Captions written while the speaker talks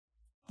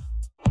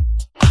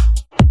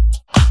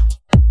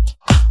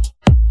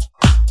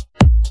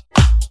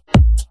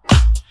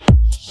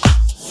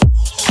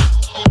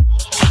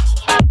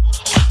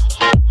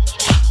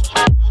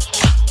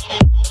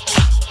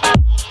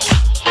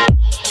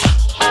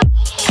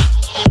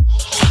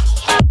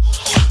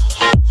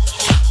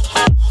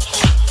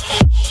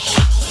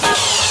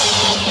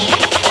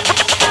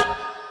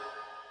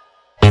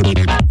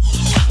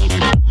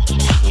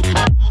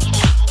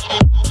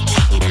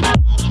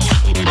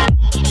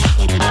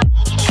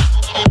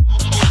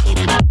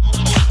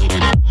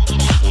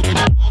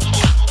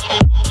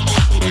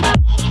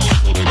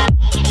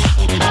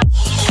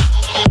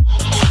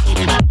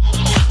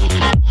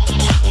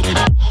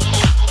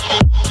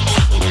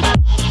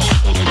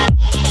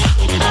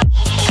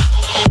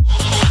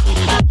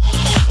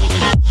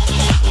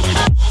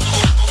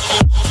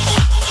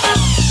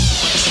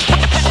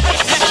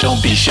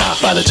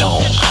by the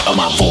tone of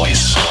my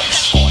voice.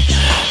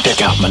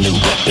 Deck out my new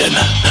weapon,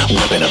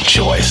 weapon of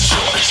choice.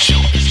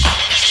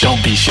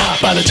 Don't be shocked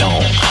by the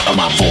tone of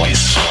my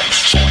voice.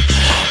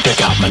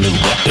 Deck out my new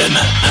weapon,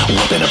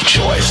 weapon of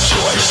choice.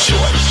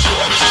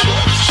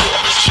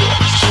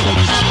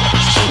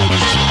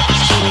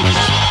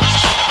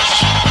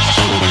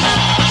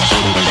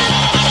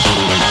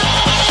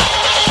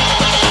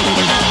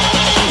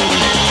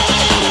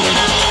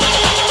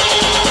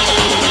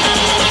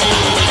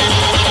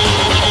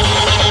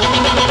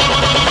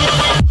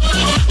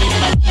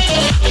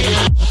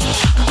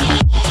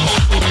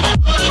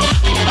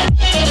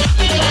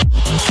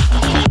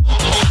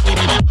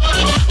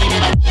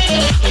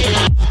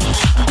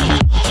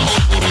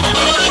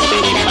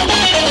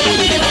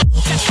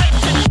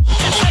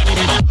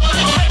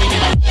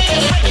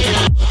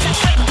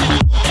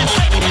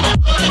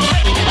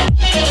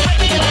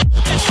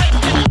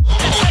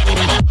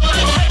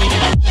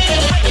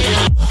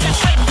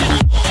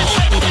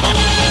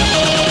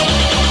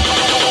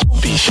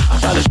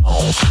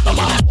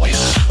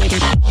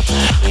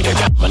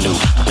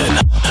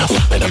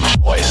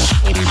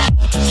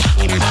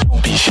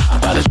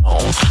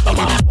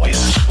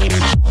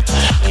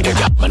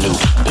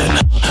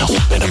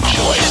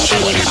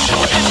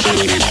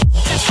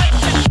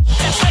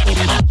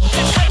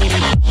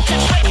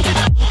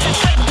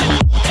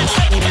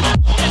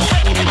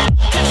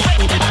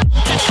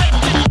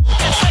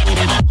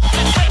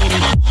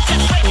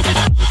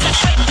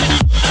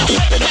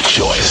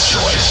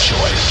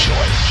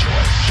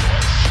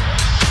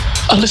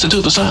 Listen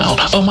to the sound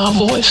of my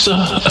voice.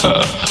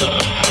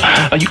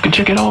 You can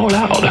check it all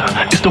out.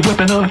 It's the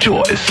weapon of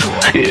choice.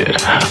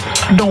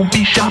 Yeah. Don't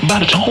be shocked by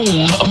the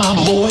tone of my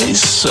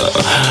voice.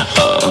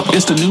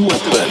 It's the new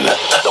weapon,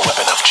 the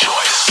weapon of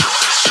choice.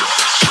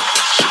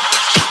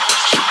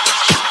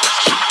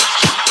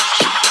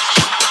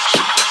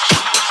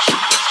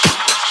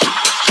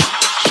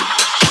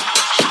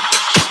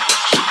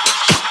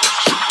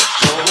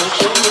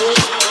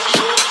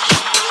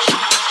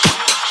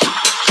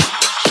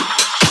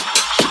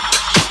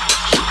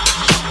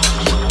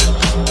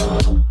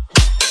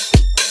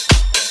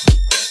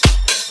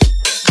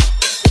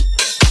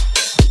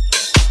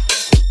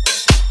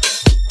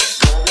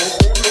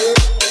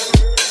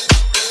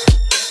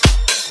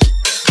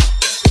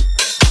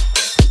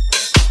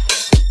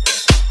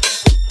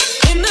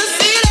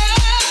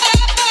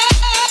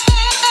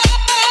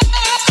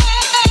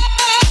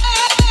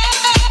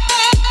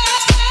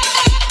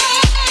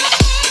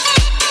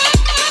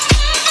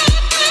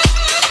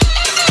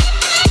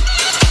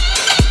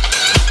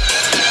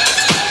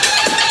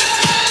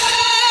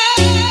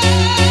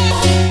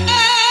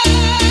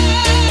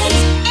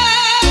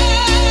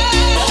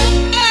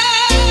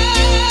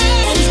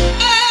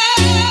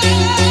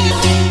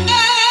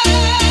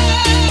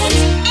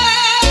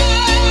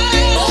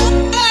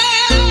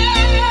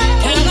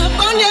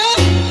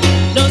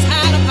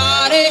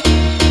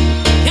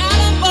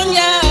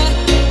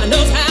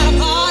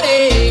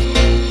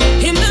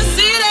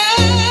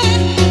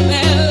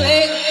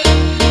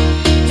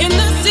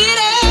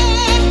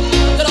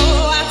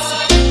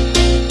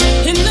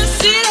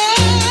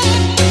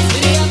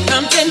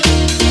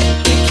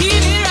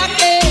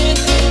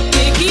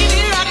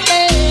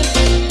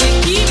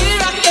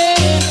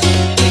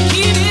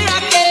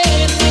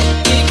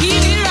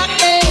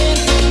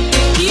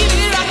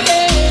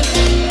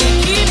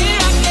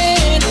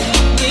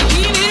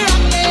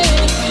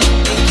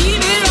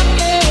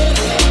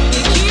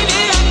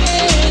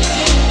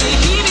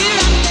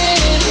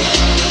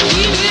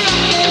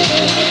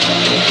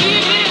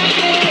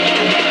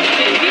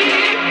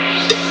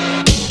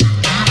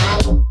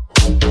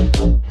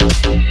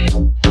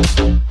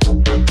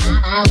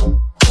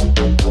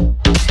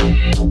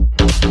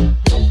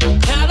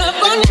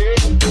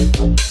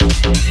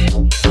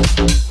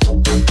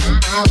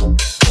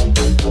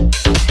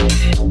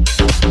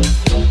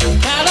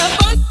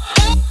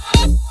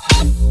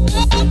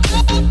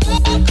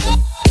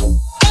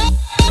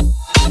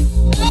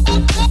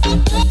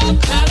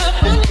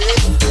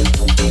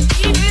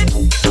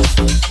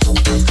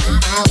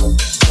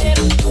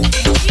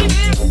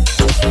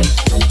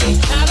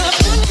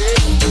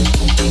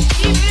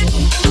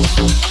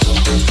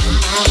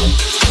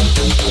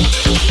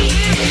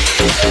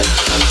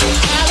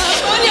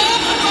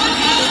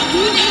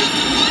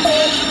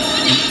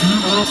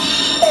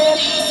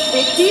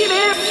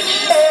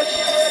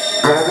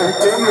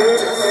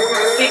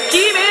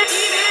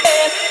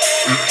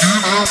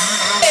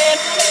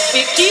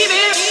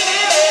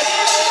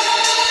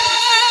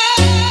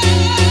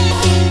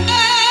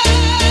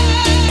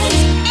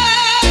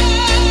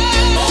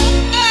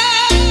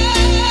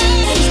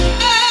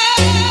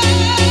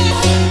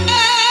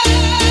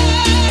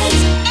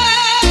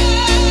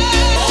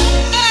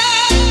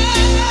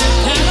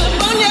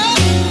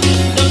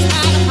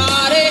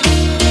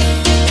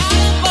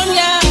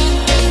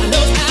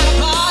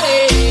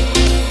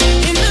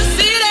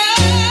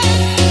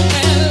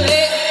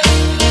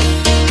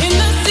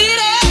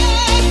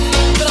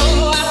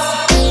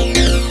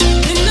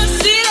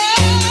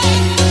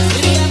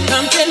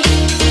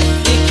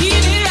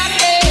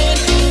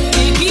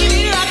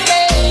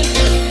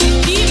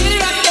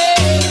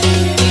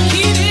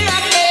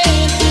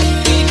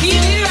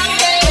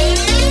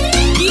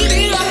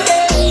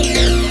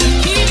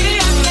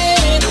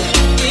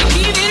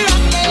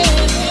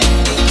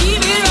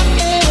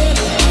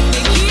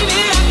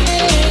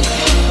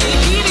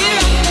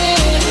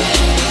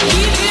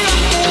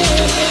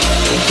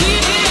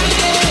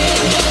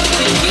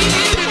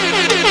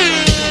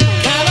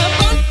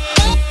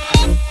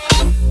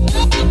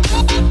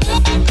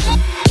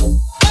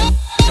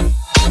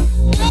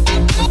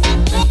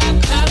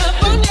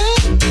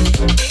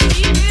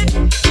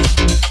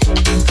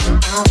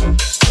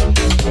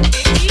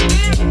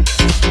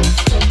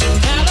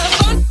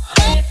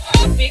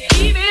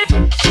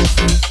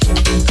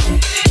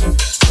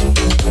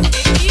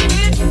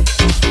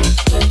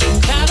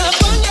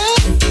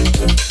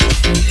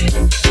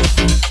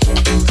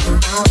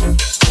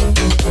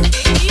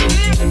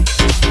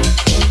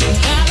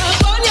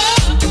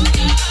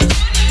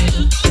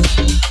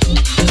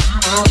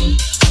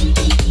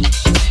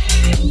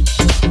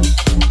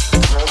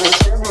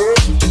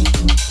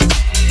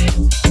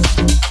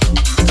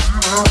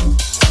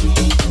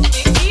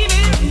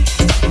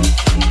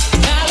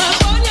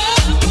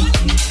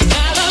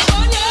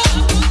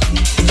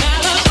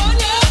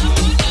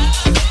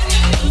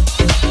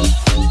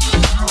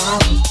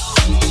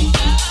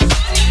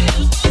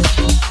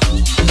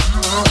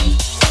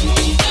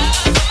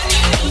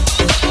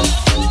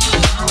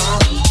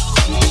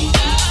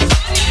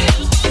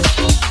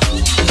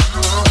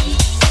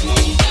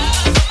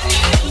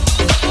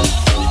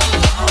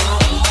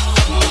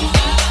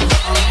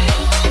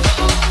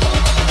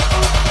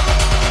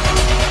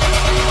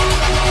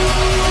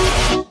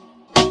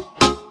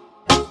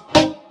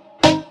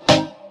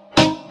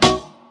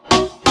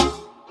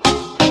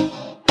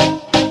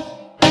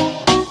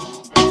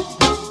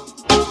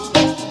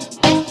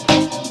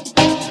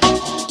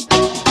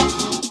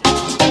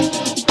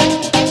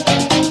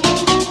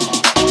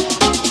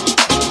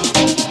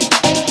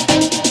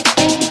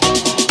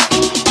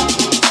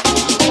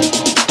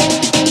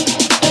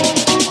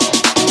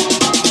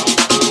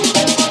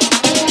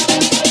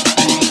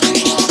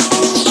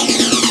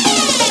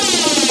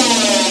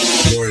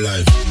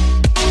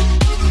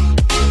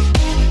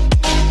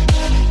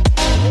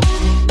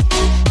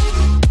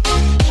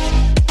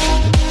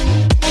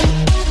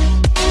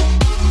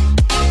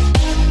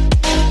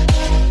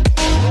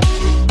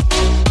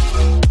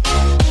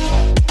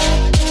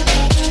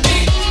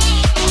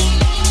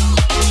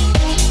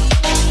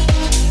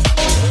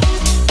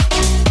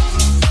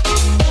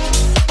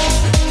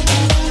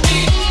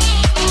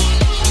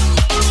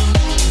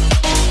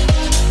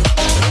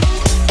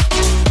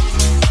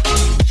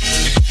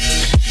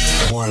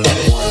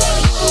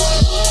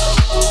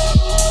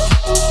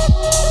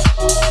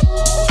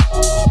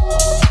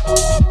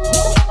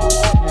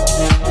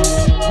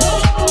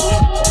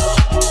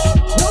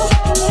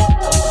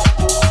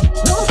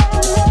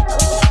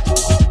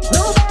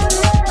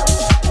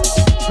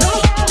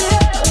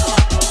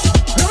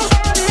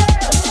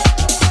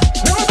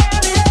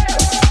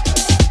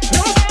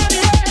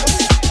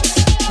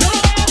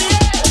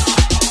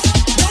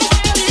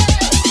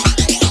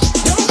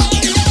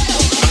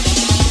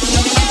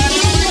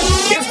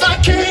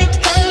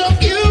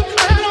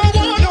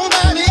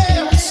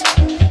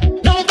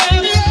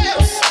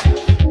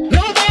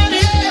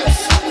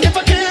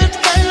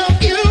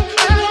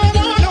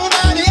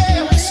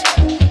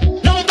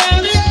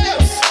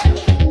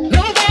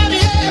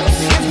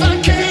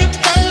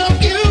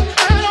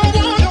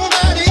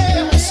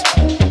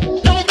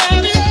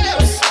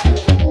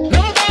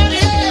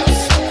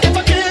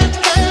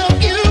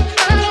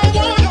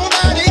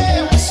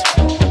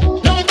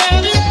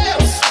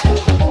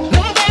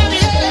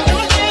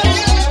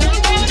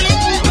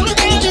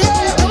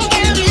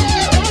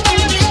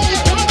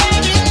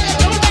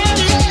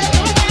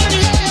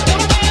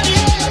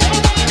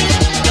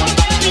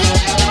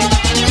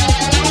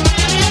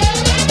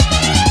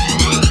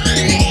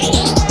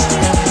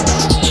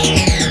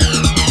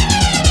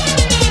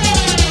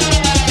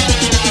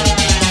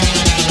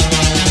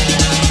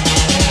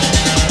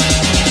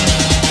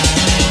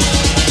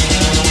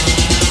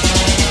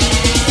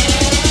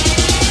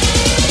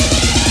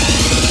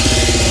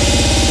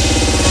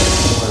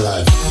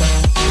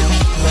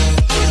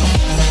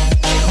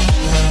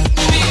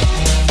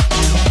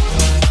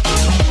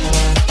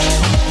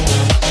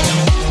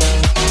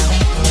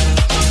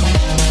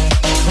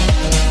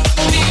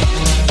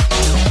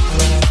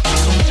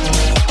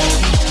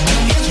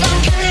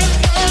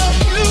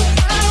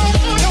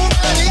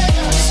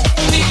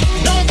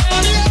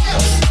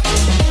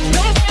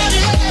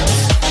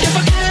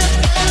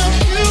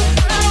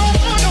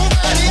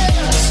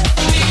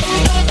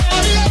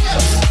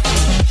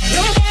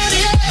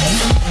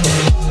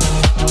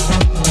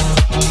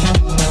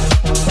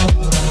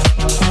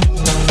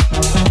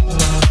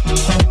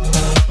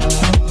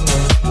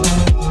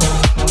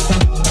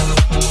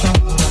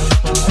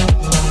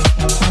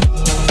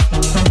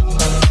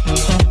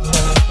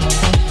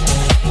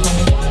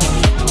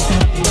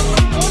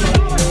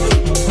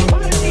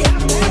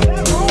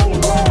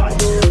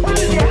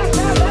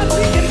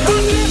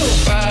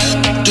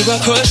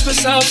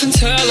 laugh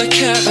until I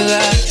can't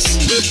relax?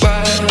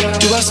 Why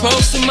do I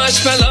smoke so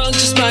much my lungs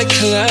just might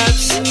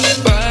collapse?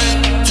 Why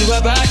do I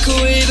back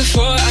away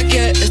before I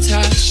get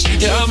attached?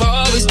 Yeah, I'm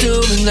always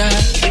doing that.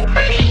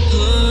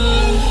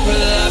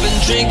 Well, I've been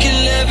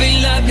drinking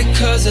every night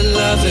because I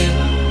love it,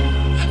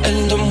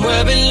 and I'm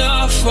wearing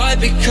off-white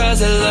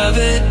because I love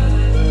it,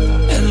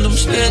 and I'm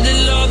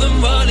spending all the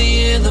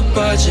money in the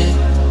budget.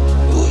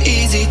 Who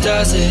easy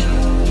does it?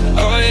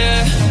 Oh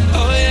yeah,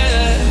 oh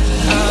yeah.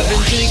 I've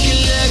been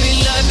drinking every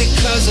night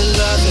because I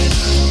love it,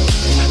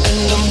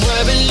 and I'm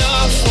wearing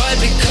off-white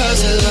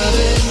because I love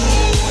it,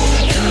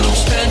 and I'm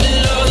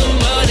spending all the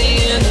money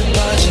in the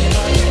budget.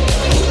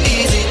 Who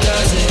easy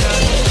does it?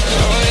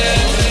 Oh yeah,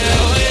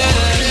 oh yeah.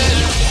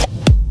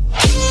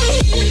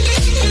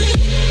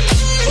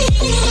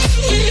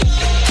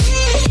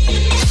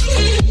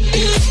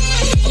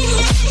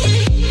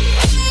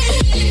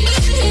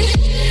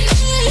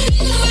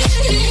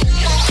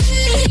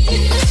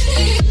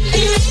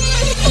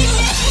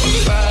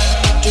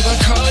 Do I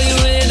call you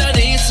when I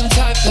need some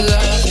type of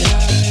loving?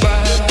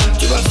 Why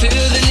do I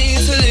feel the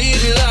need to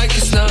leave you like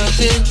it's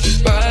nothing?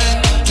 Why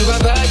do I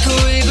back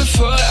away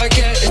before I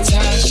get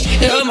attached?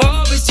 Yeah, I'm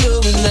always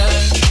doing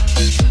that.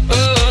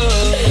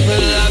 Oh,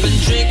 well, I've been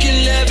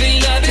drinking every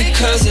night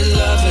because I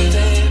love it,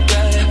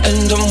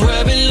 and I'm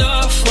wearing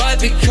off-white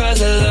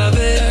because I love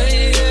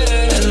it,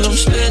 and I'm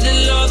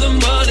spending all the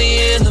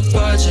money in the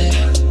budget.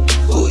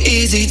 Who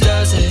easy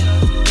does it?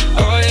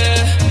 Oh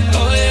yeah,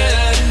 oh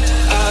yeah.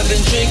 I've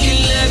been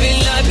drinking every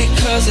night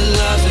because I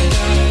love it,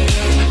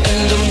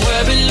 and I'm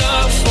wearing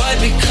off-white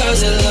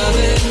because I love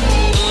it,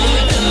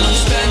 and I'm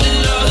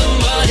spending all the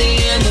money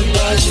in the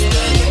budget.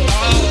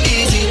 Who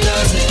easy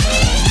does it?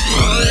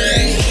 Oh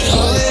yeah,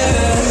 oh yeah.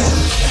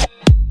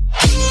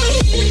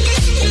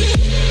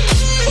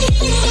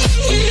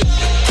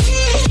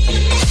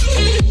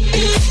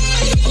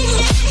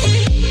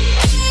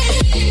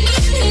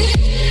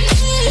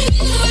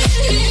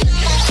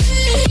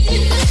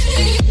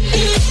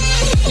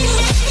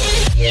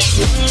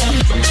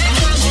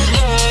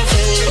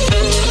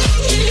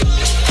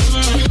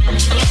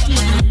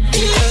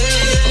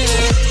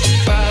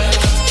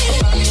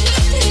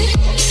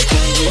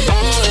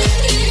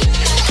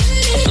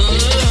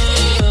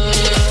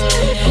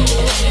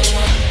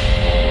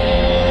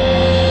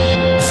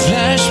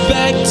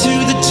 Flashback to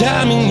the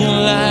time in your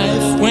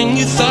life when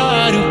you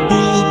thought it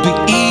would be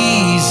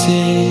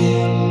easy,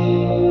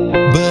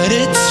 but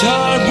it's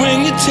hard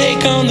when you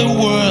take on the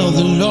world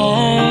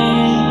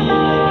alone.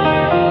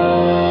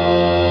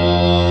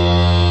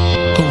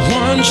 A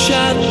one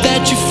shot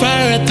that you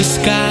fire at the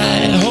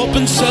sky,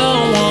 hoping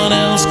someone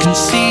else can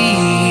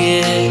see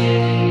it.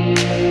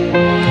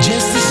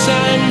 Just a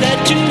sign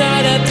that you're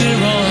not out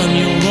there on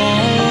your own.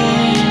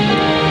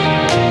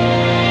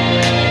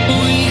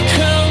 We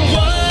come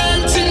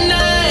one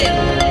tonight.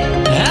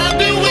 I've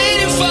been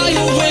waiting for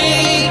your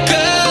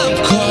wake-up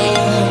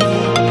call.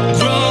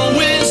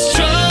 Growing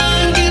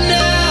stronger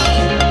now.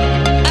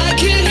 I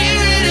can hear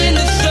it in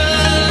the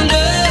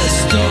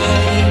thunderstorm.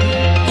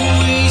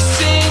 We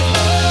sing,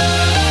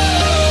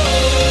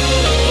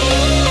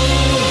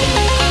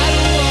 I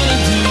don't wanna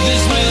do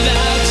this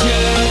without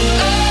you.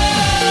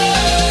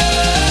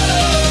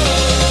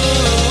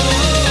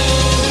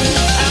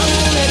 I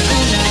won't let go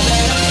now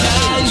that I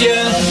found you.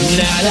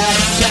 Now that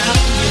I found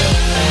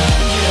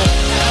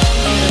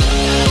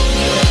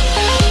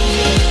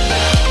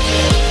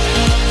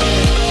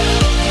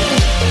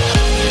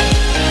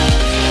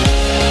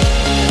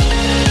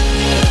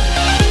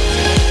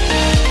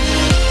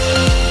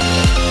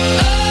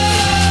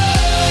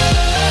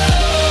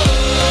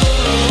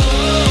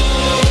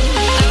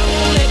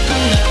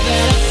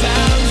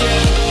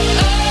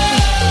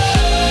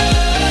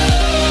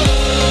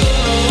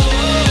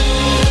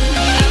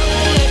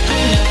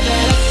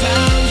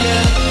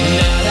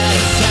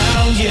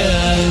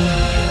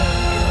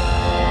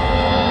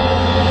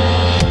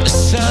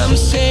Some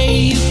say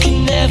you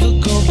can never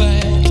go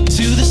back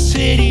to the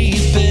city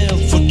you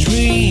built for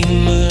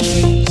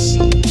dreamers,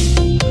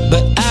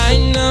 but I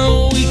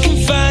know we can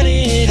find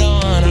it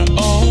on our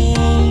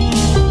own.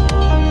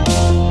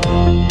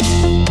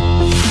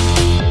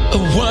 A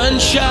one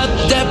shot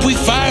that we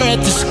fire at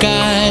the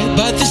sky,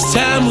 but this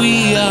time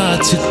we are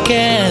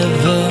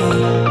together,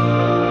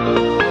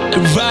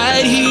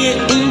 right here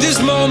in this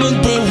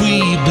moment where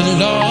we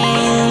belong.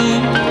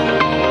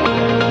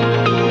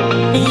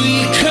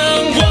 We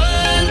come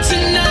one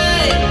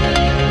tonight.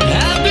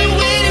 I've been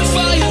waiting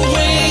for your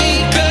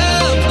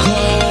wake-up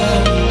call.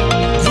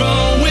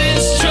 Growing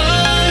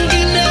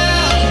stronger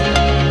now.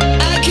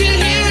 I can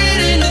hear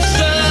it in the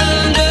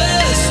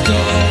thunderstorm.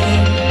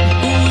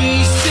 We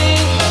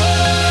sing,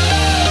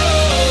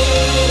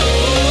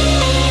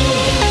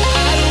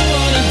 I don't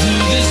wanna do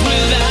this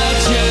without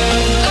you.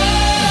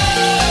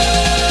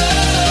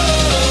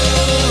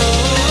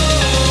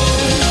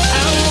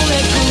 I won't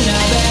let go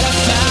now that I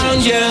found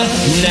you.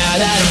 Now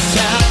that I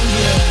found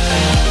you.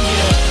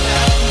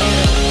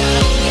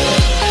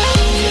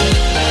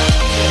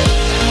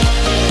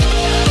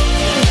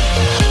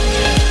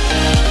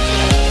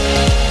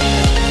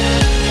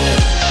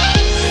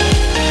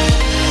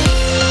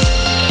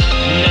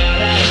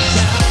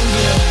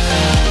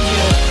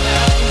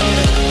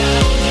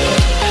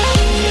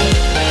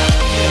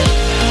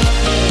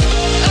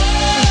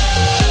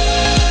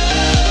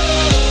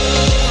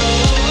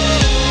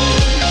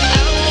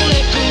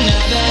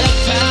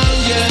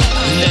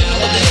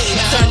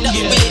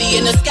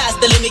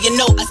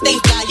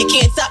 You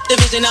can't stop the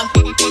vision.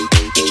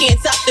 You can't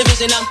stop the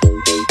vision.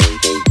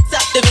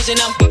 Stop the vision.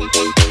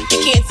 You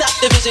can't stop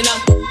the vision.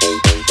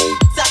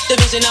 Stop the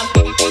vision.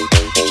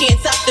 You can't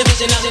stop the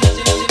vision.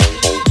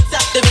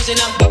 Stop the vision.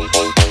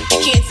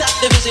 You can't stop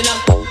the vision.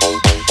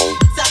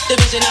 Stop the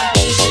vision.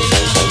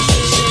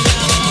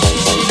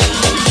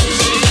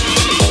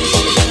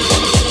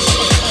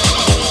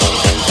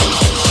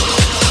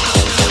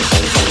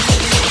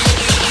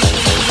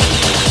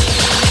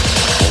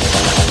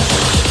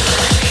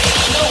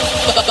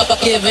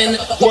 Giving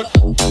what?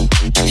 You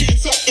can't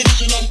stop the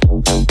vision.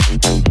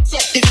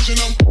 Stop the vision.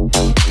 You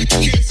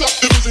can't stop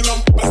the vision. I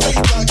say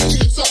that you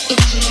can't stop the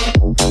vision.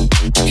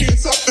 You can't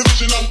stop the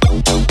vision.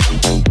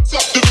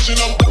 Stop the vision.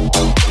 You can't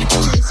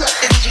stop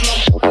the vision.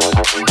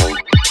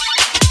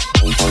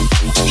 You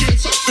can't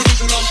stop the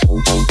vision.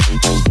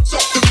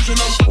 Stop the vision. You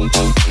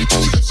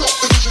can't stop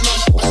the vision.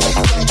 I say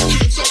that you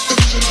can't stop the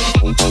vision. You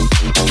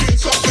can't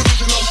stop the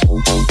vision.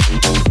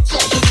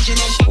 Stop the vision. You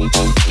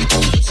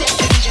can't stop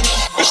the vision.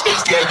 I say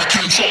that you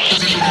can't stop the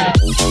vision.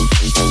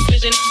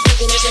 Vision,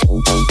 vision, vision,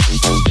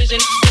 vision,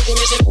 vision,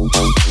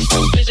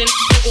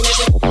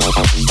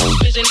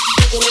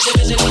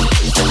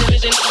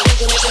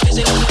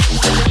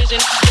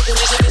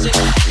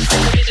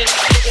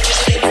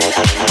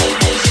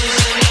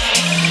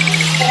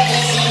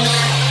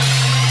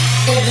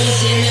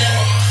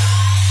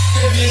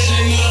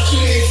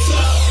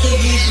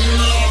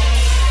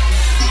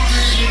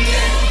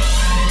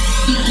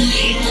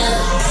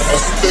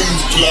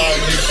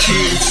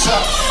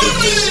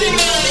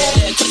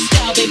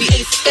 baby,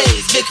 ace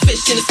phase, big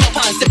fish in a small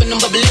pond, sipping on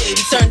bubbly. We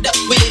turned up,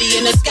 witty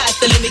in the sky,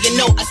 still limit, you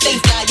know I stay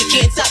fly. You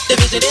can't stop the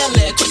vision,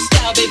 there,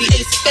 crystal, baby,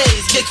 ace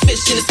phase, big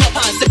fish in a small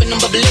pond, sipping on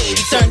bubbly.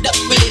 We turned up,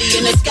 witty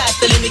in the sky,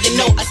 still limit, you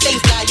know I stay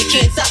fly. You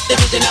can't stop the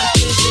vision,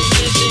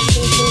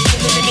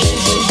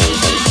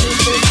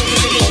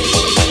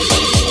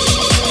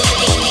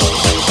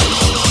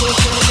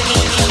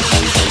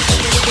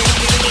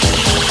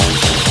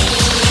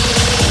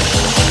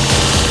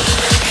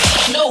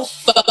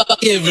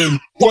 give him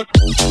what?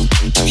 You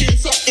can't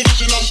stop the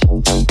vision.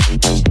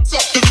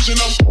 Stop the vision.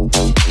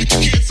 You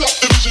can't stop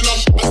the vision. I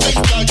say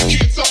that you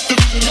can't stop the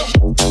vision. You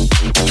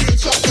can't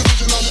stop the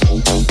vision.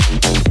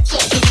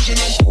 Stop the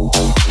vision.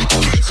 You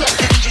can't stop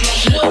the vision.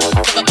 No,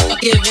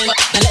 give him.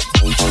 Now let's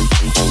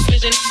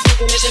vision,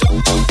 vision, vision,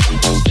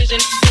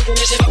 vision,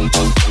 vision,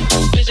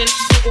 vision,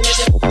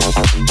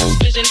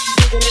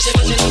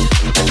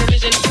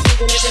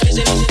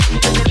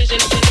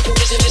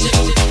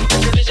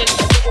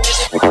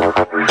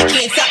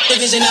 can't stop the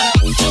vision. No, no,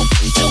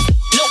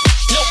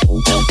 no,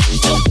 no, no,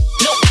 no,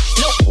 no, no,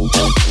 no,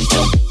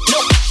 no, no,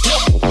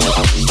 no.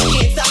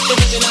 Can't stop the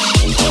vision. No,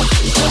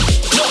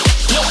 no, no,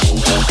 no, no, no,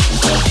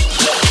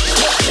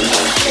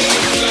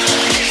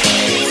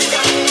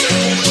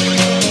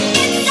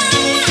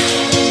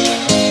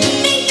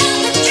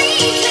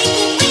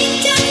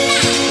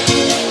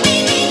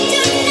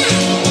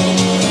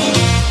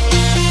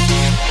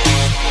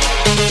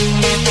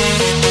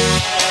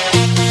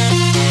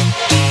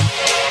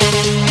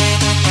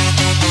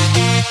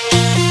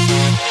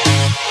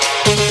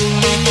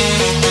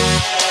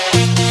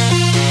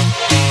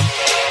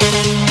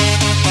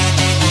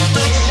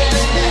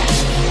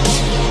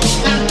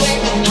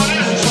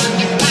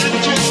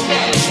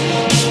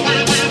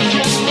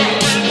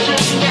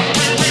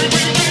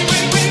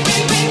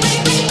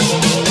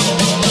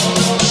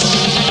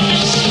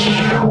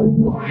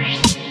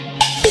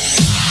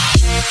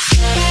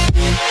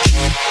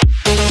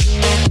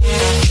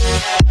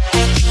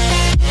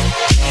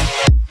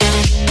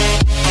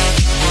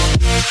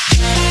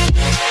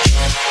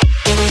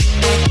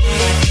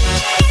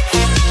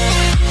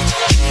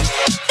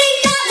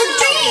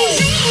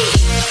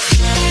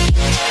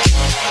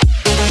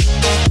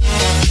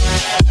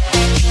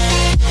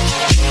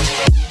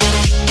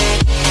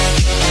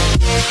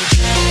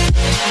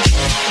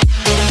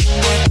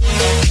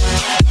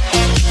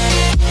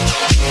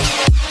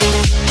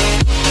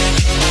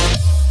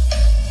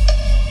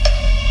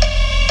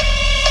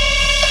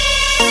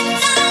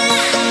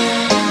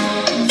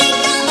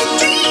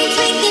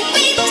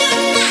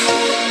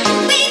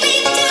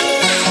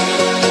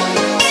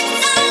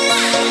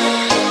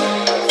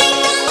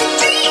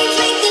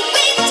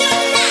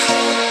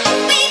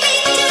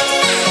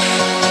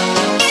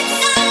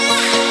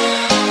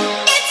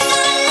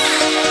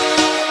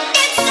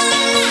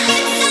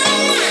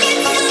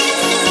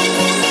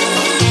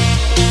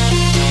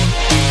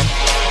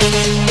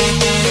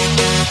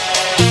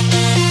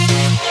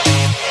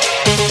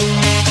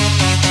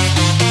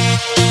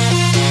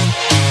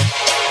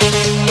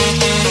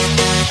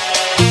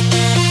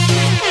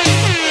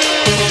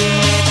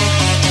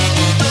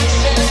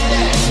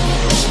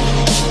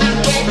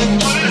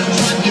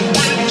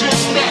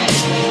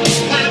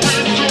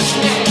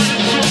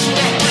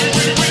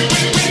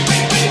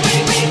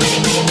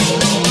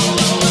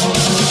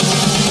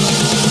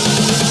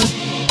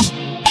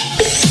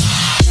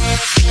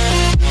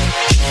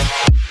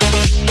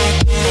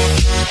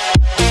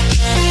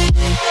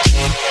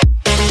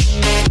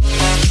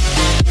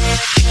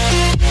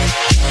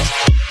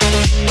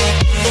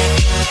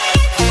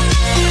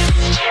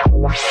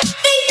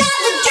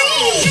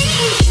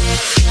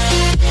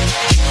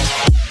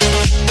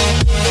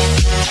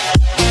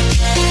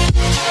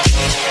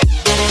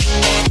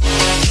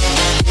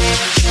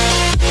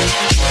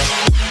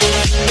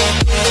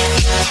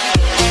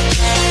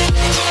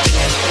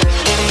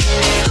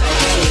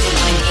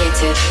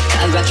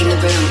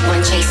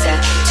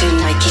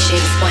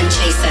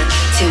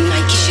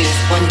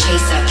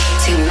 chaser,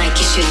 two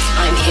Nike shoes.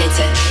 I'm here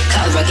to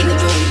cut a rug in the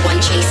room. One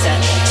chaser,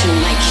 two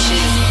Nike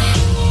shoes.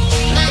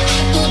 My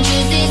apple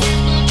juices,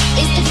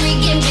 it's the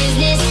freaking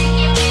business.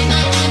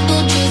 My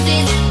apple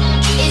juices,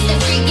 it's the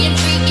freaking.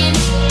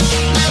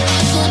 My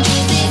apple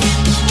juices,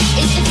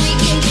 it's the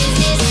freaking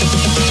business.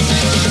 My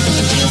apple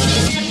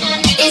juices,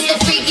 it's the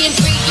freaking.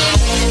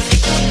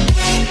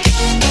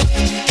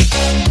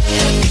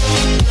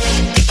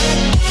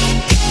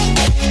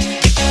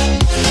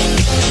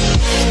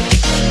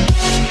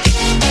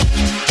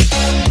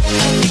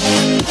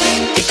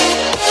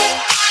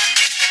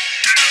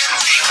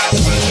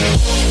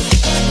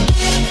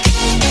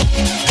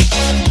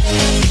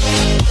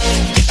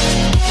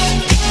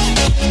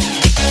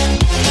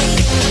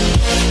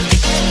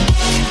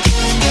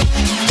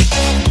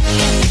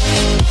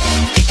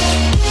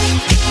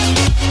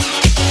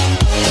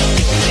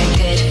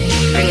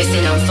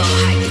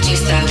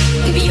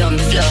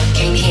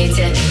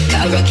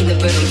 In the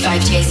room,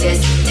 5 chasers,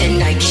 10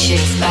 Nike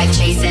shoes, 5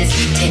 chasers,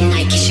 10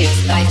 Nike shoes,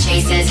 5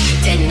 chasers,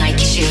 10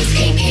 Nike shoes.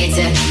 Came here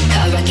to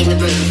cut a rug in the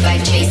room,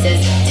 5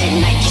 chasers,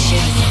 10 Nike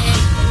shoes.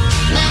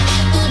 My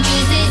apple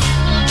juices,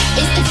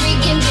 it's the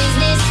freaking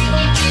business.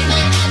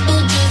 My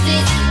apple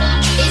juices,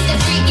 it's the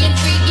freaking.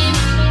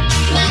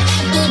 My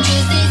apple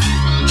juices,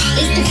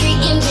 it's the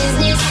freaking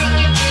business.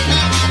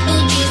 My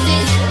apple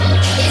juices,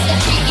 it's the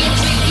freaking.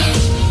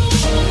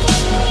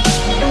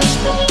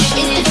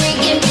 It's the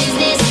freaking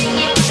business.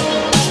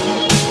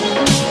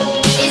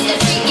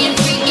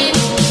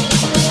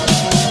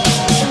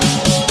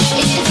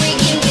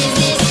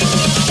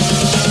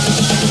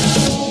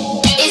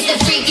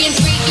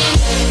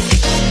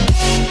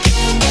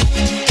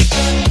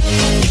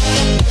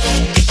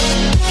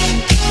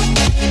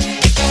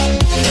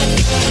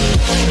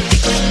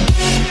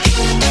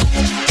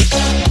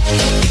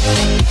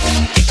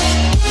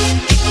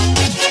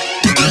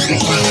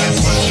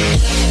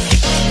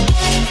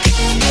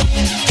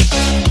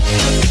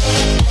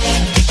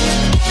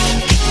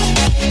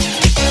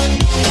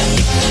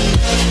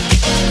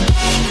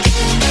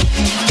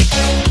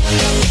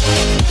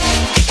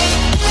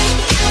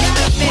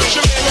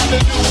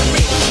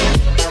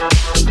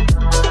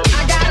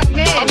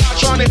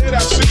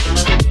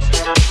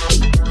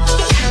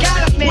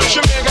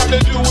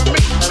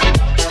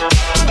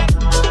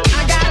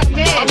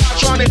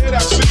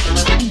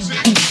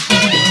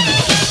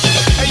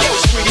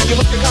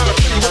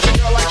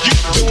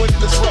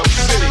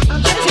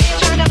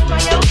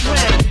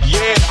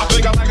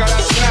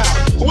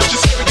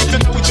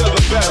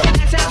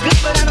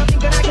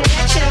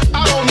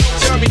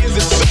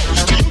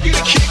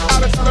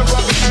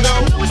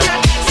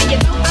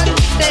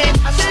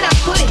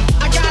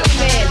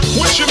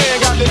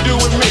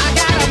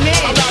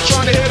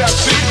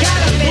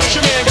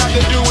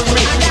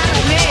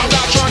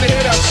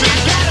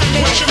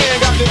 What your man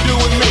got to do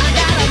with me?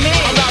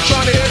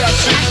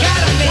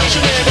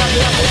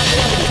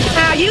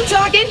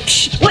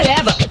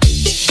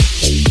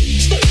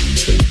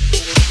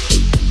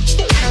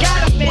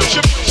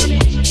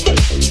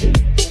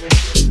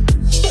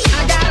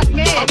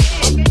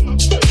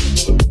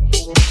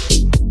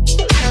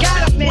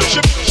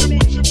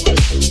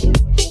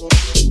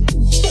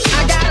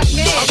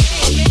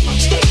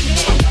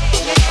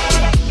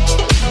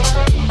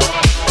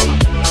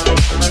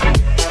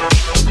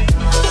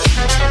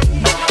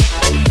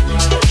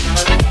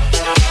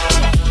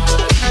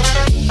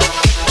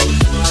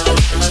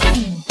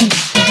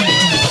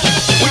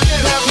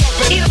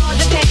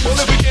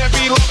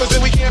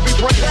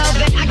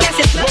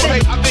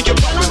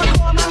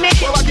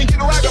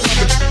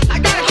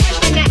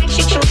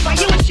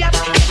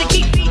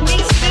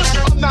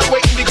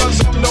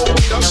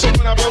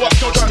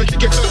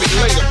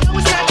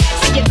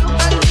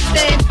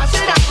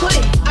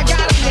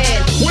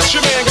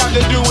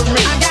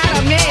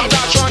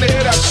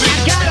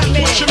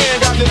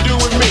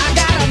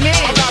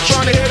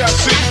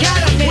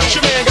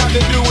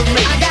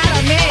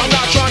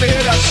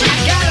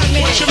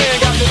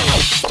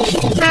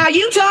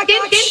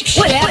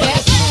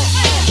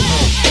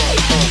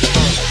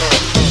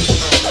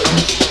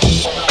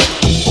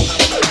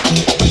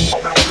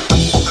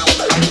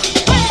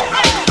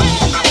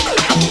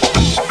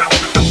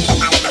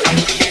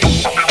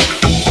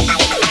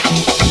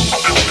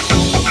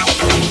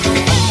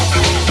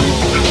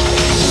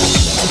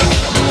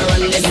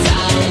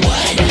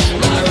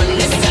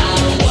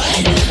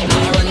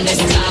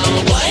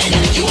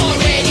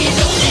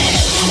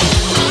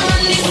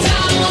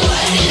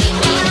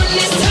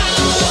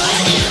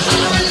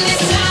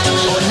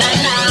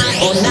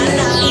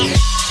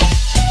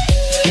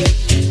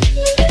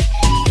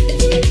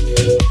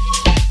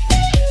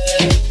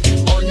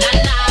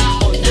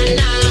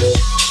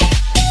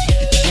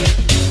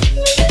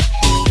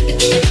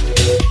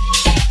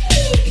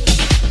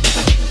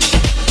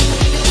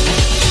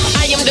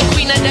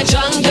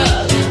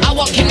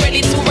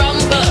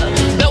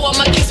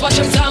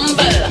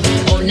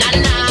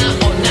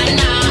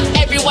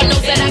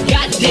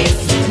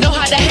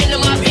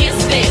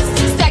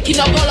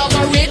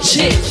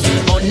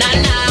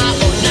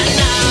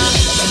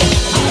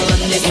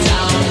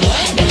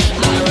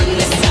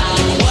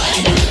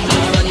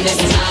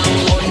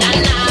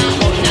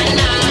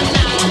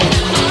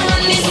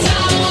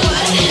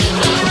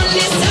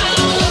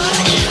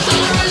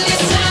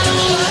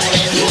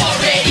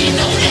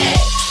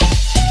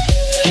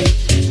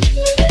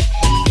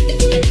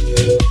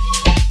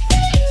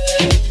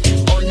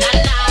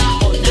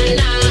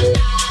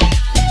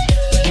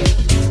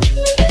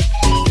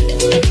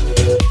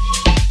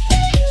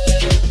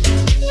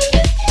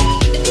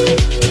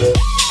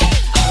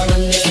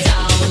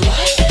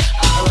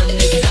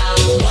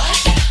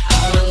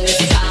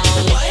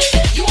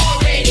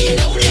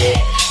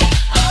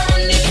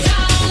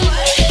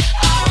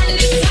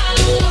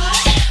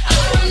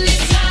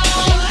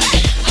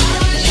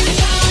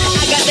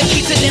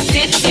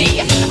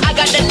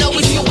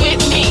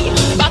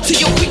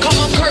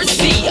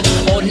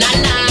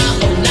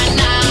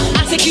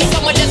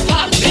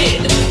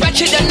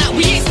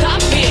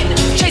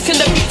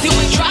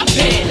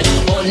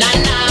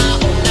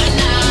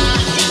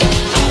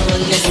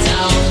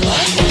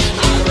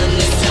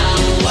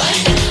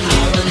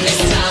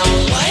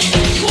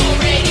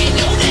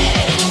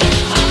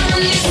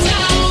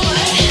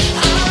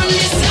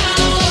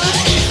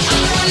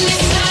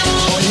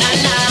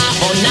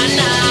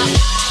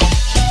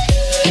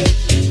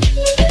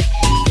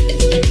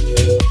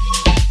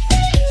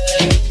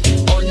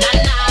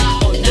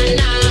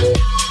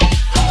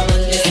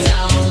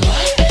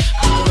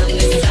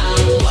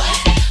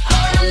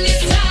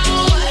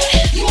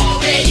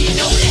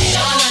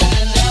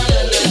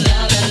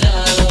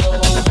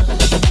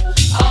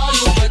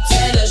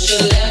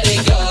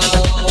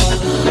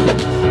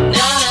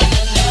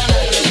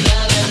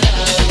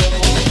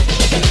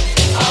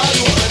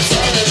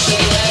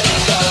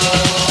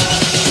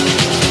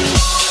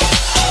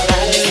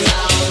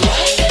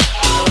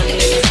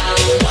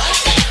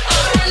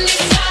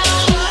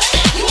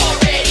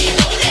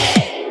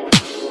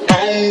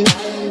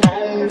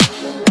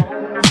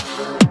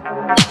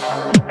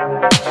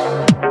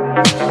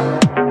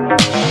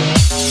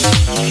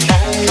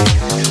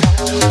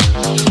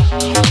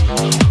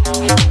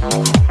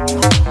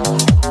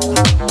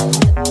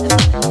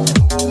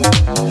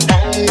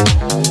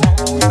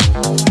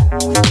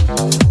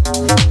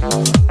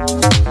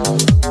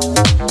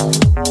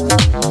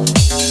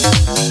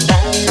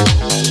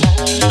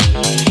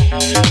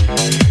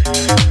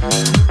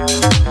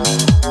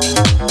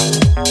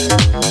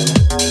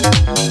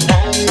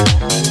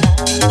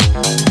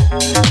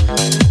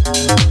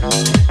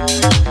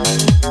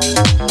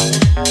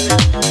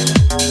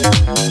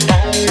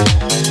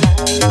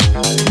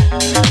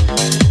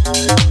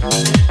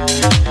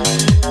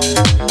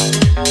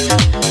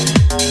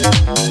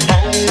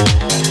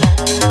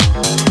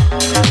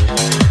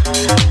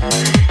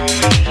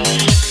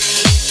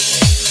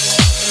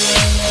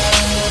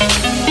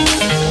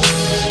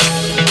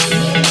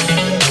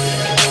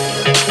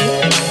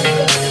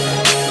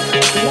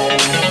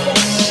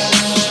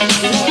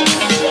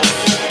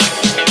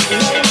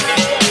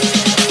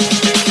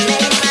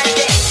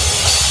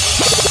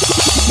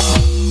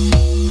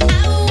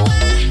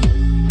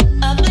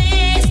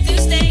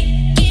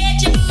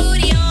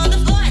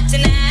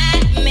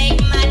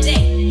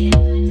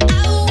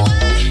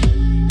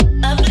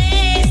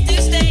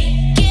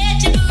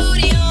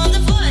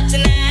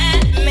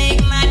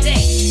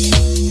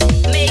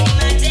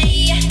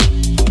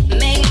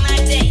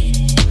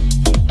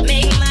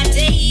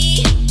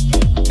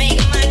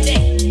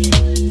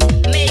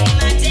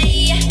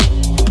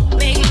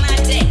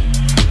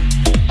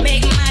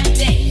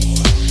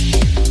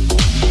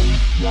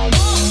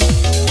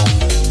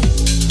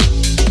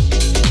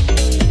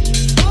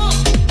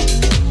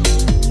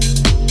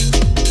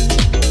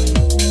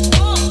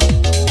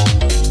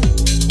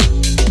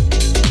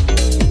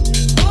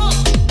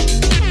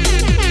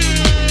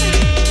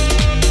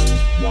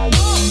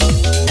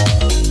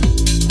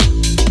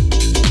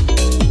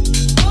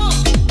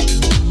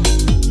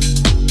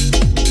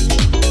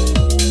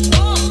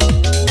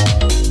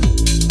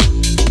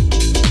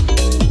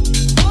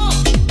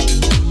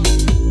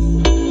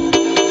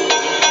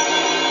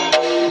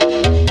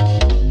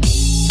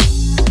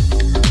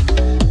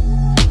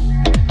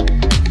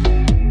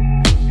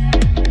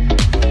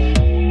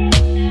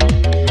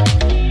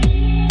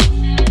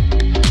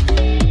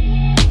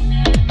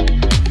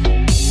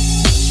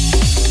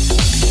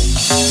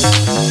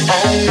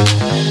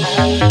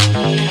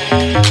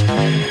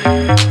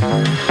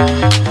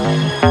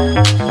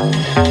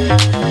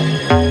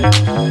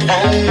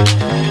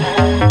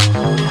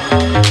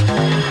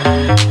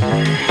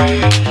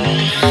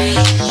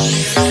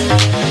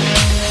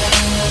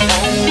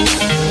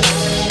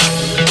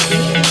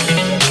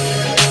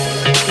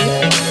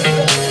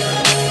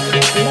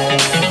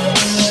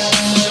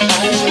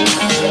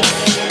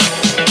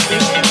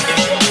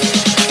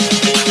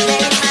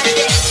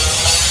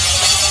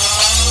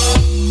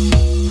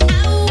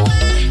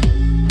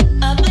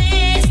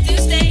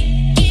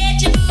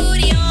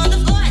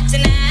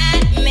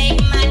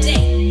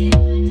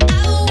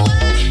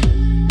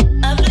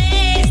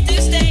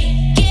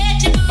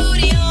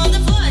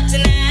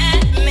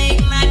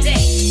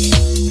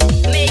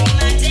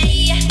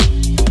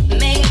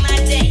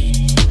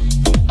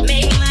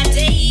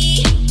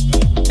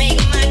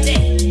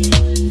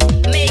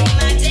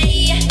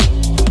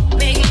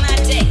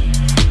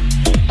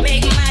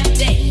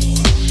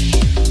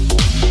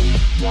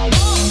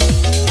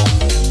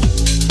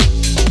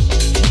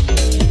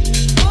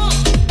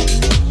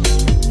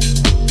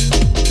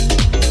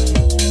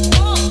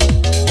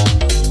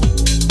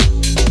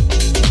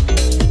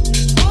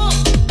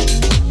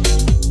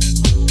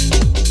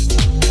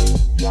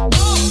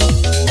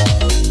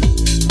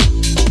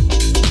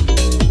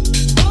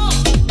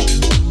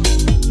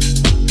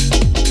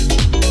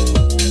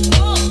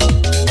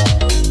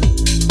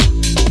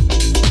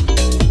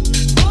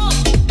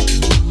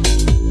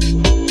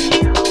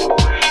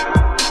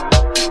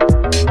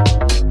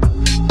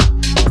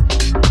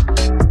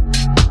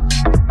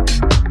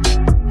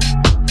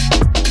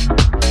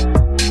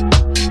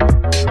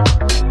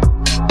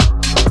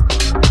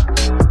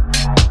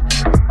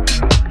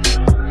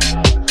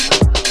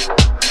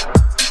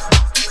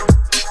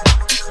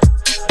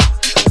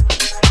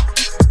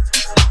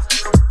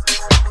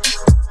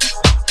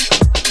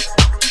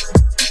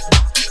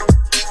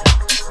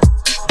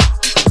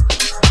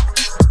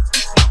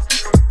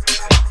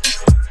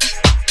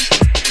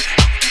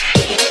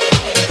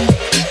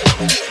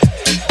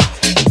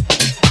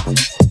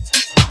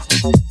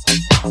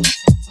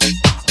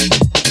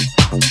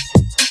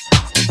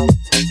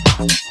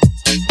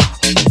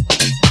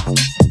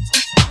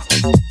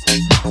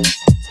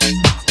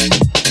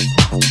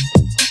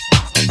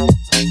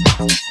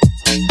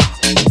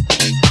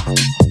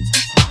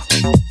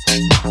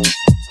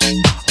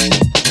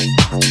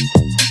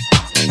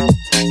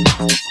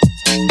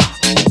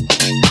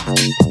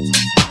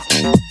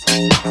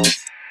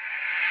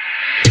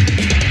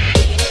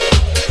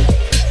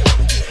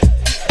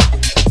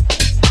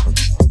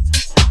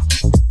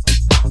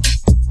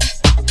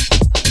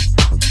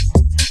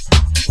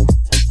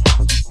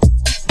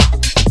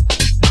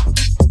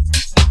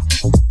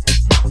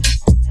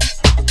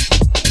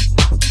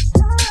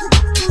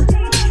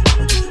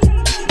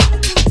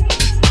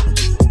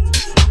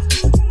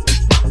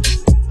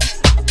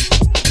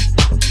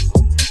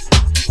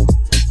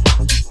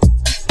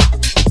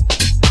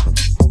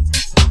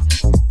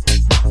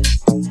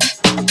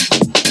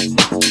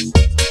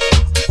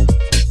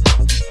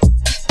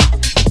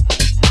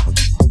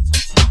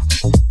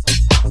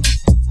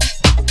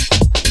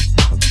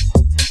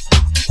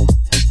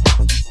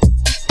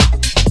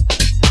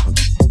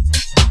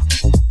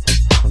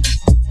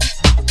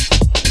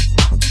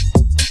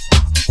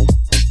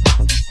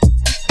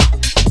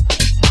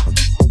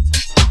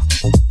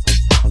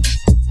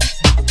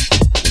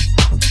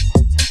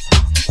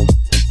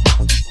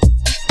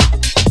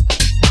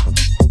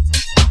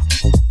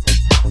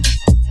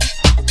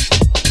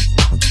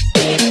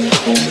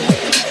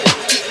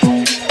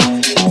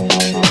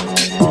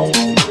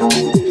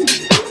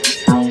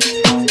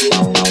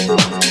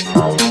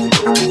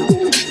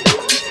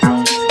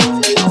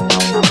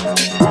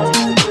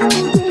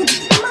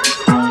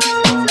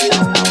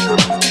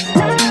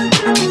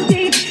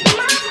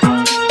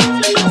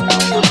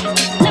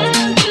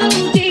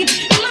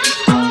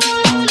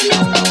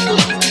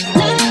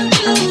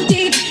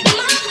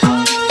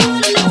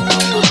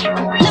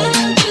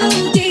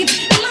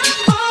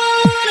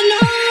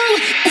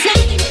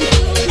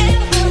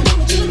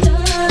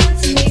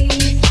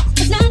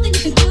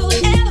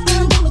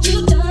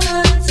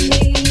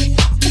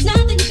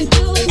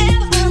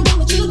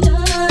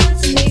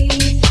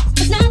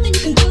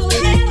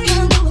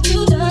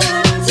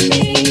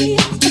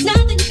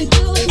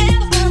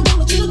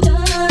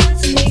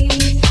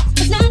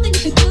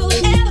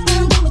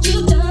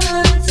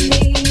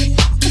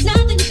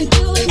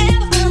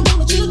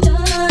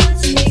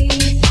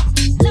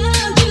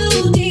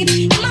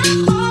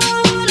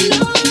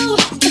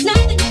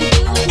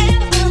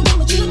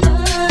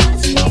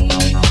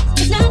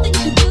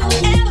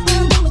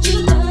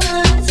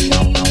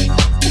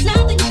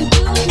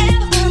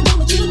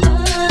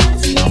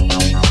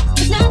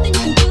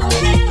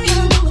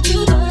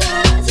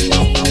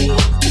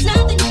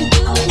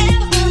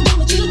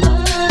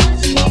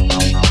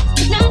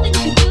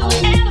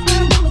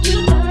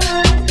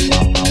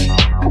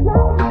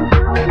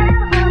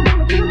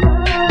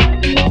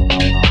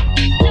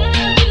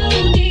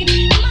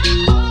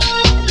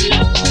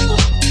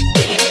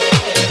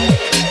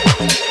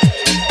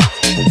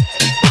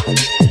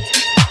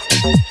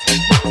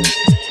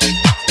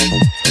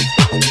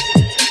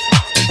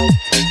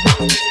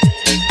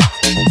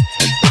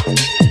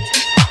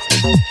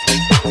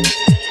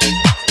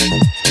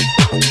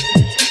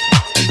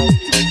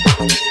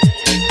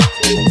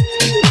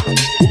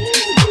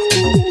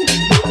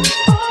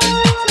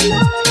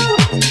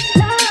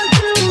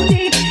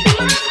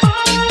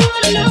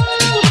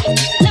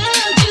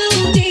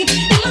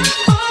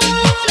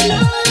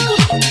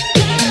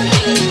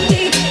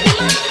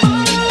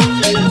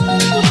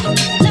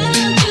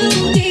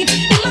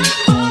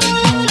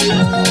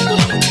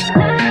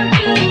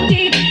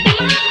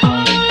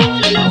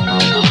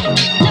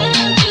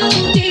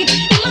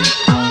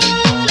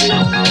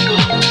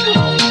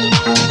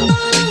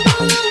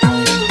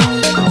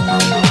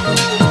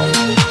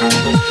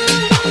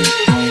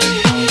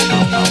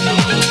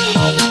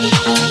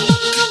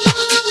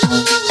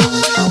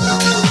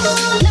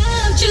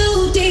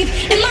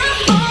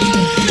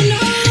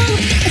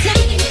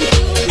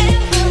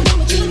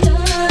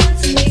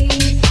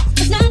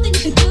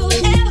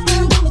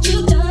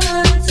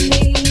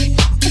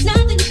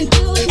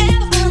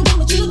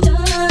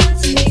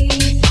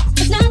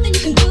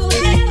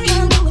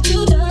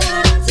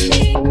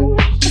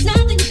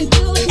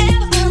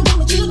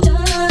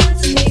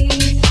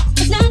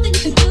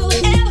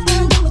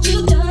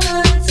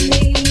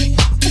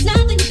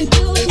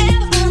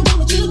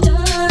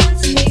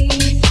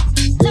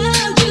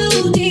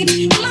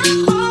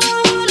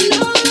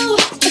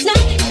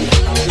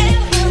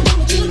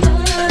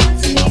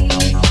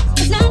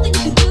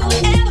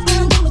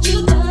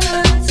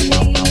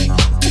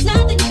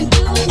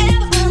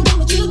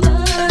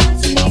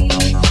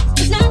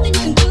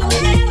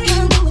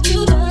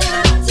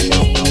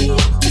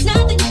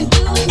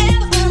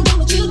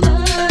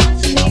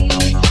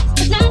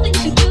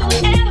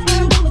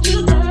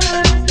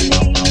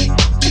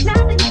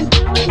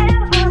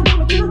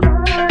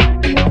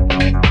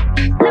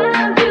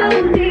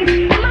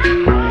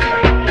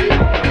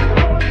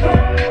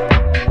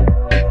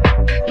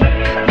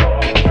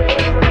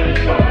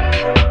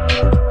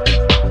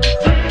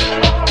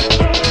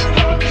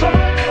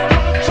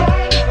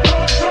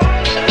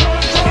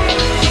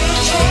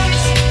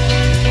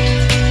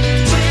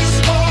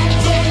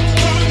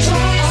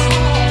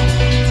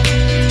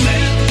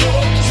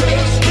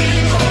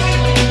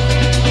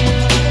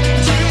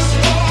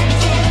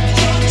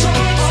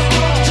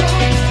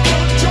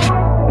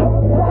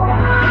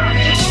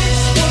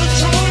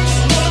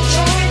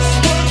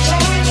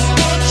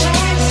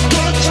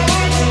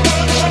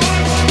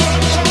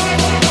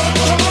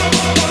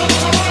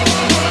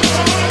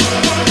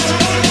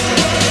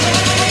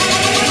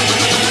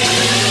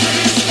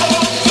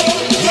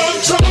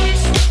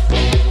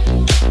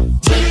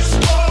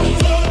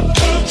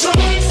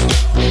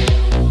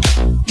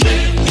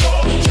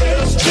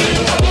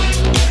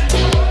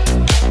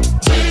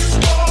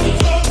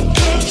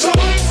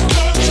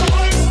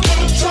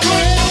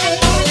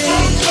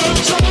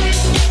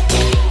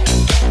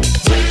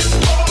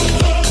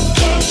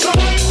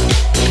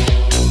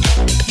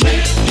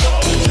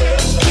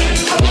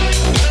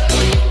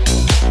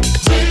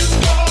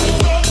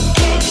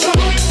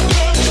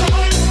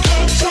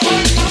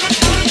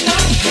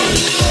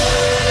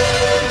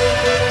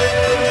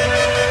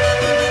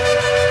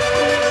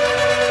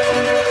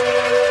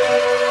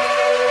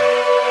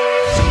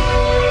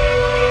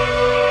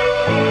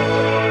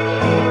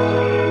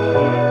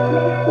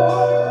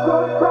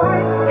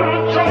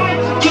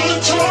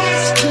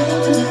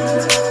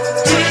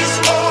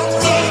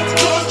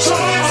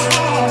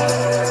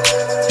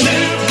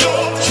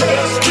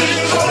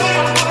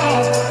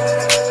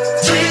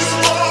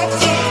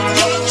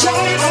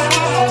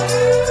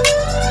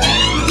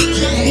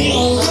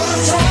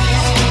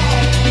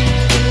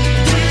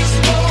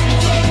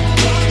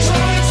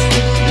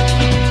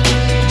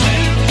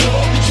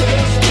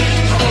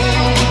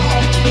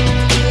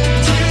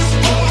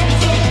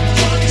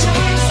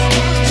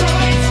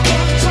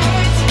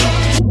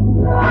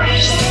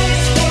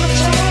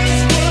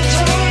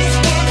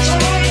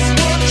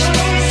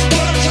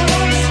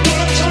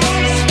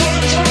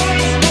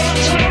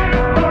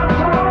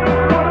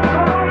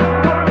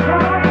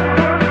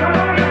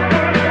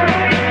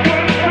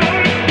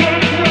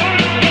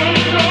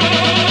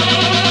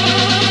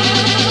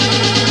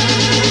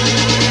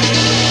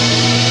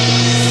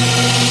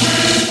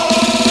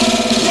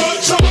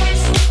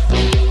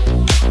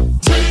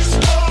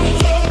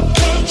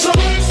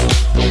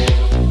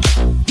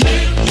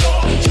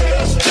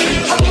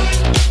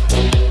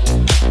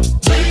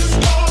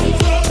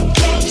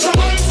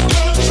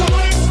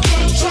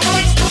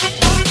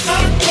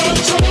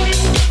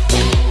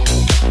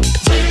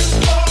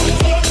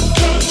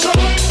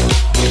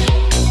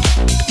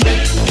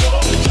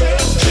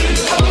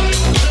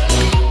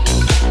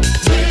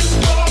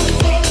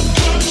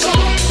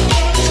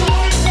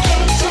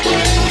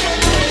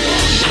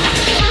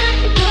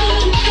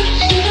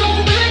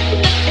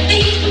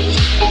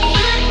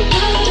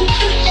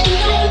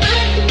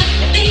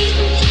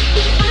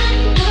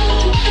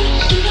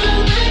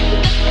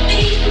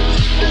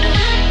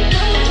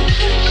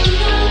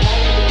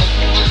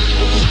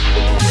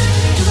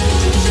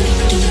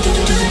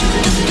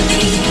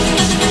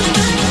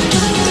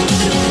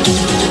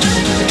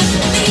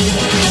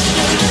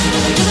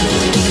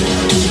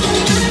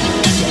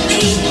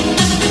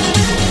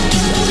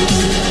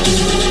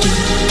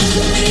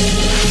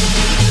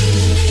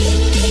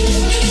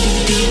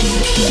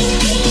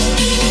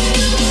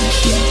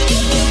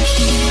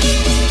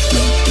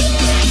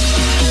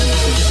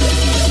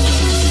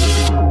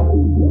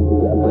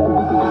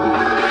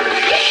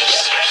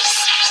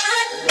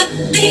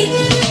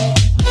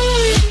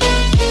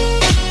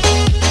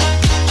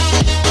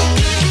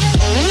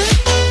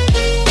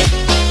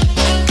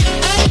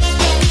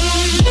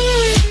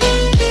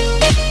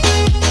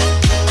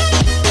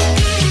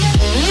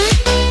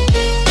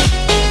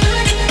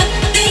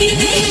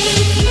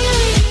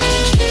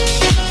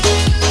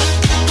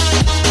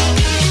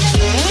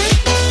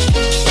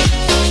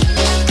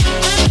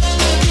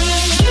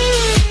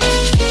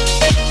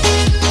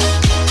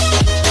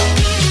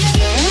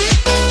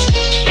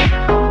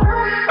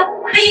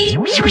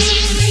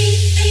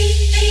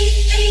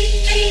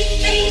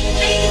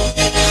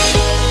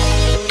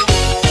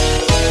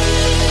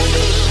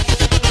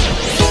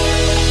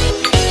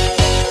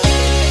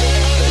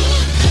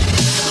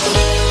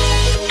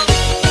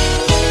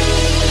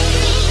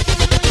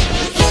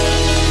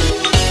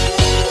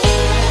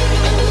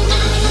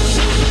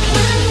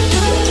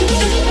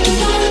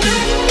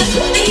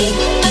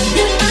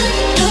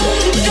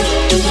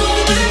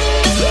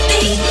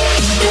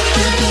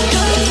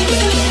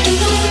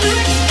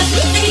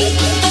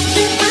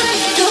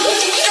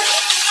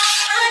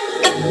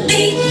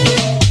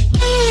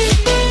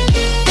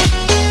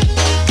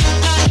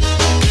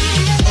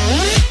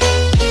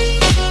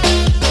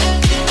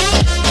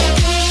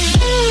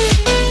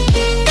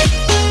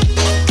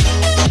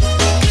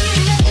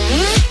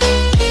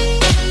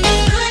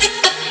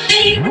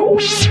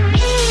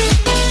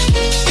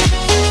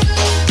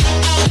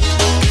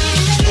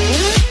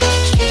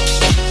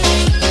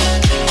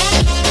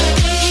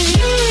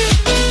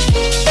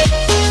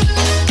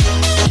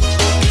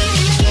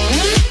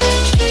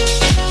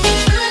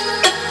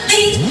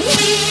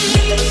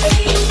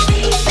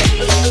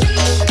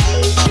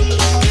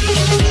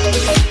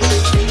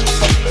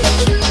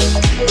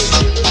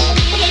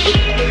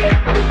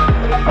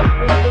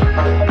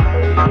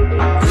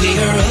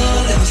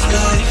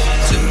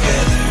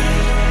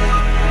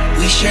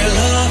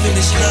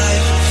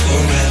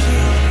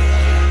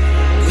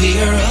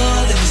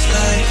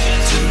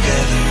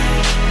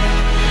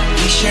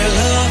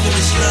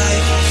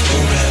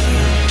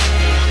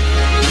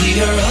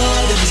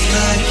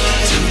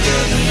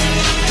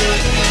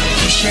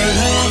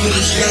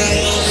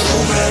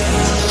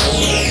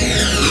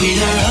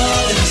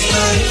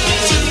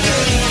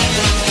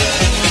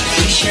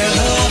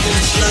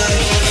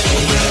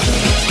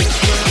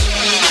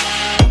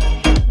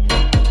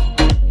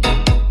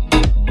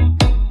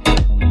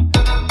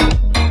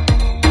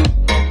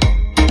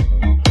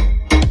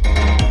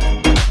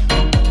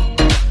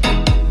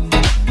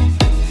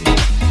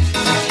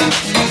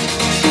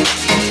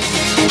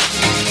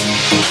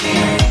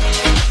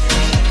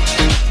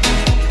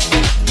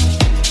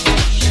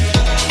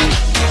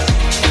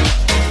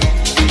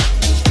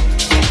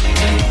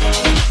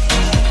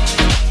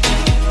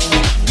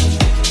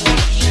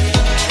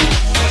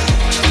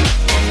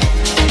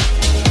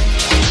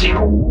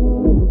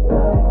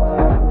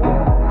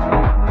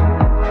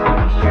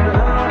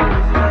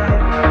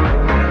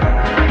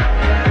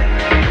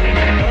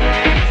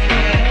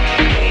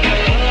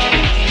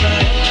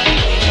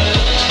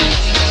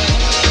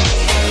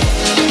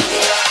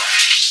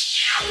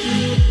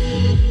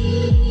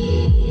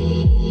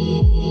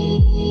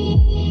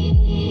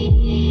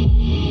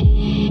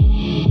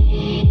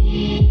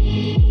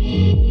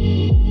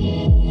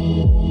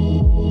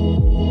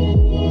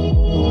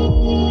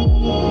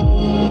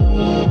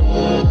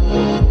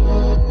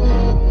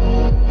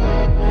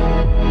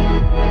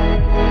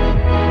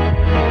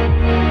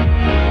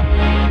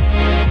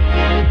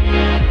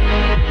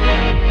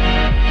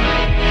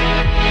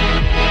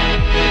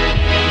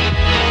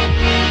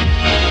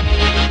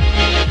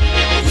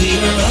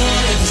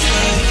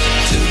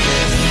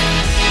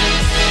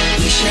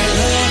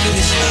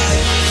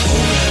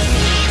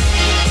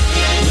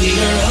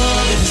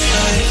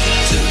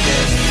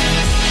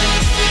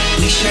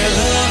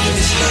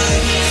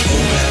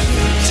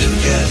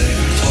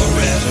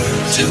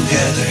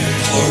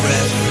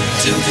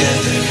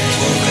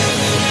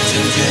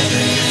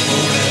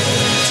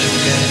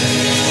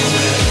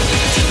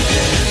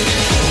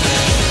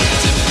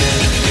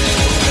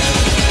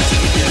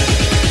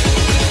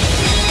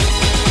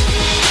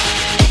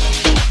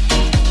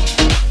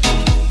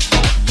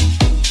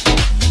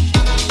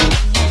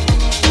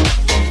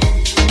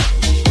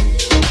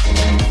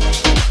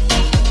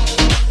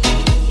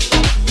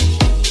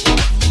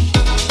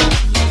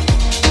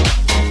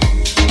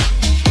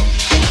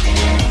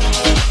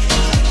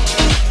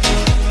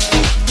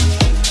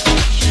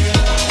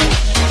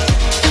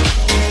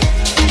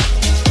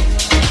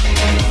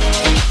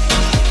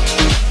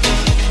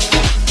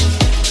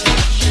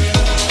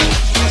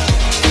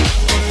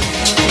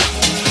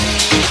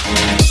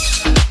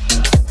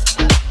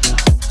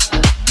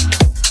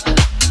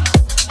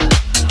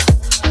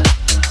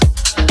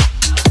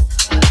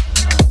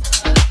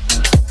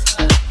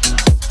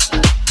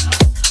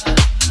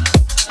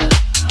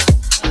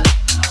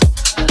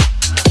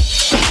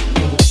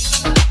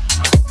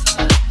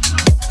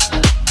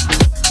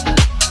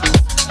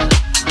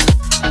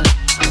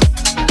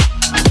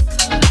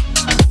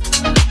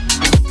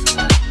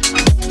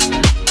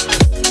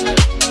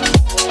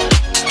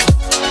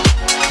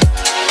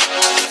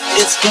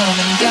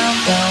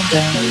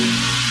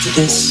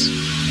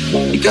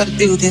 Gotta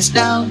do this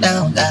now,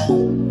 now, now,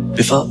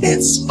 before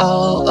it's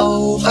all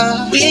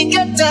over. We ain't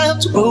got time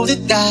to roll the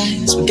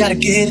dice. We gotta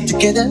get it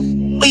together.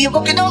 We ain't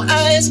walking on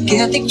ice.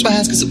 Can't think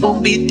twice, cause it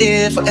won't be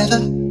there forever.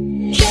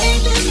 Baby,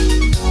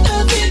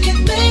 I'm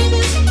thinking,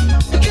 baby,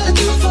 we gotta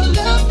do it for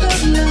love,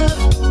 love,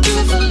 love. Do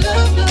it for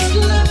love, love,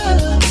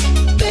 love.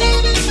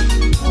 Baby,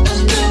 I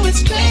know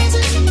it's crazy,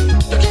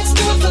 but let's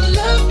do it for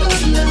love,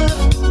 love,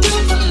 love. Do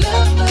it for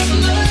love, love,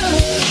 love.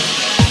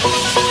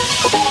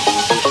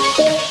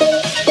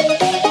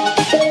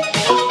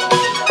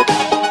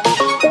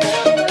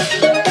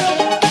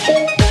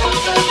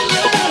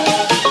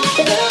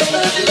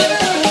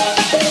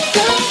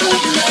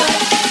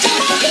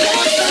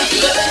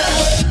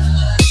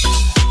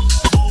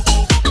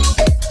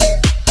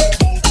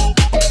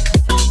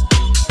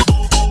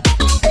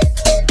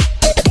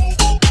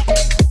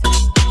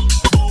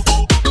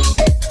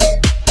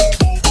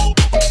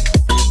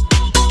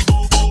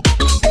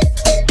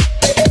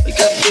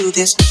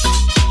 This.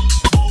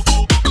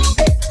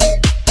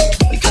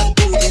 We gotta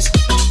do this.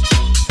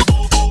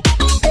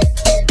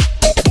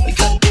 We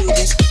gotta do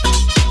this.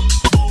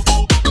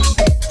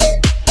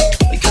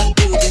 We gotta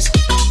do this.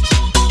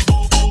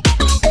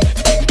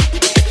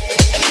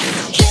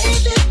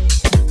 Baby,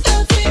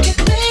 I'm thinking,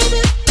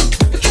 baby,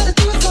 we gotta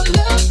do it for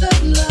love,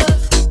 love,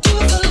 love. Do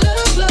it for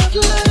love, love,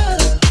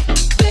 love.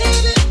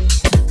 Baby,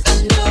 I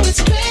know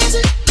it's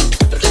crazy,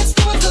 but let's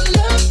do it for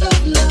love,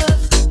 love,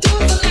 love. Do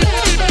it for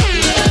love, love,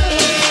 love.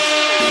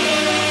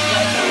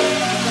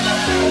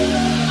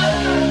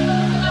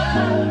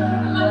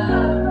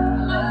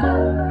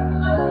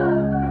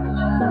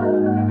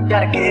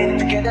 Gotta get it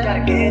together,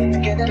 gotta get it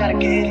together, gotta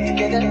get it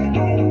together, gotta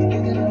get it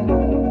together.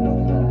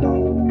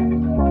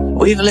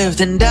 We've lived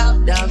in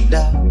doubt, doubt,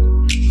 doubt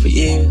for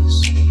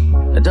years.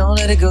 Now don't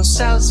let it go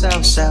south,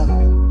 south, south,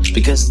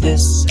 because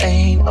this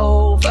ain't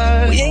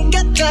over. We ain't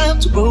got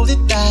time to roll the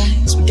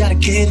dice. We gotta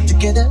get it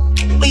together.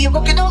 We ain't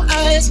walking on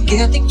ice.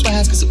 Can't think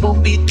twice, cause it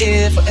won't be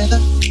there forever.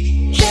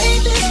 Baby,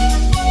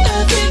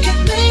 I'm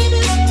thinking, baby,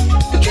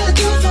 we gotta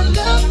do it for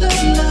love,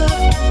 love, love.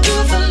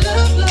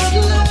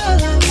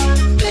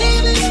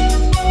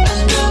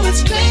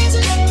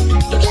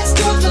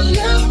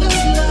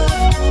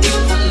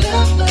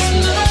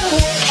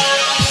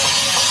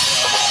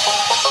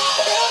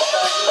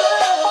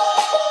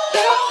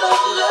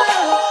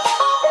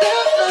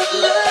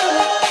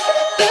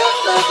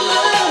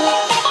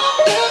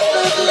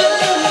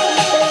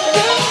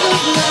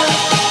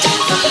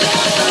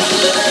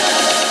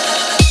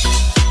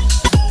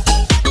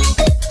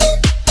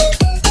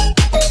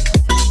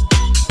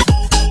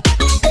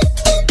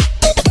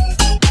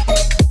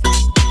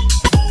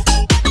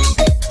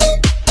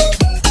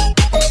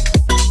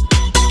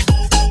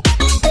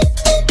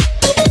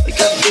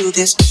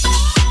 this.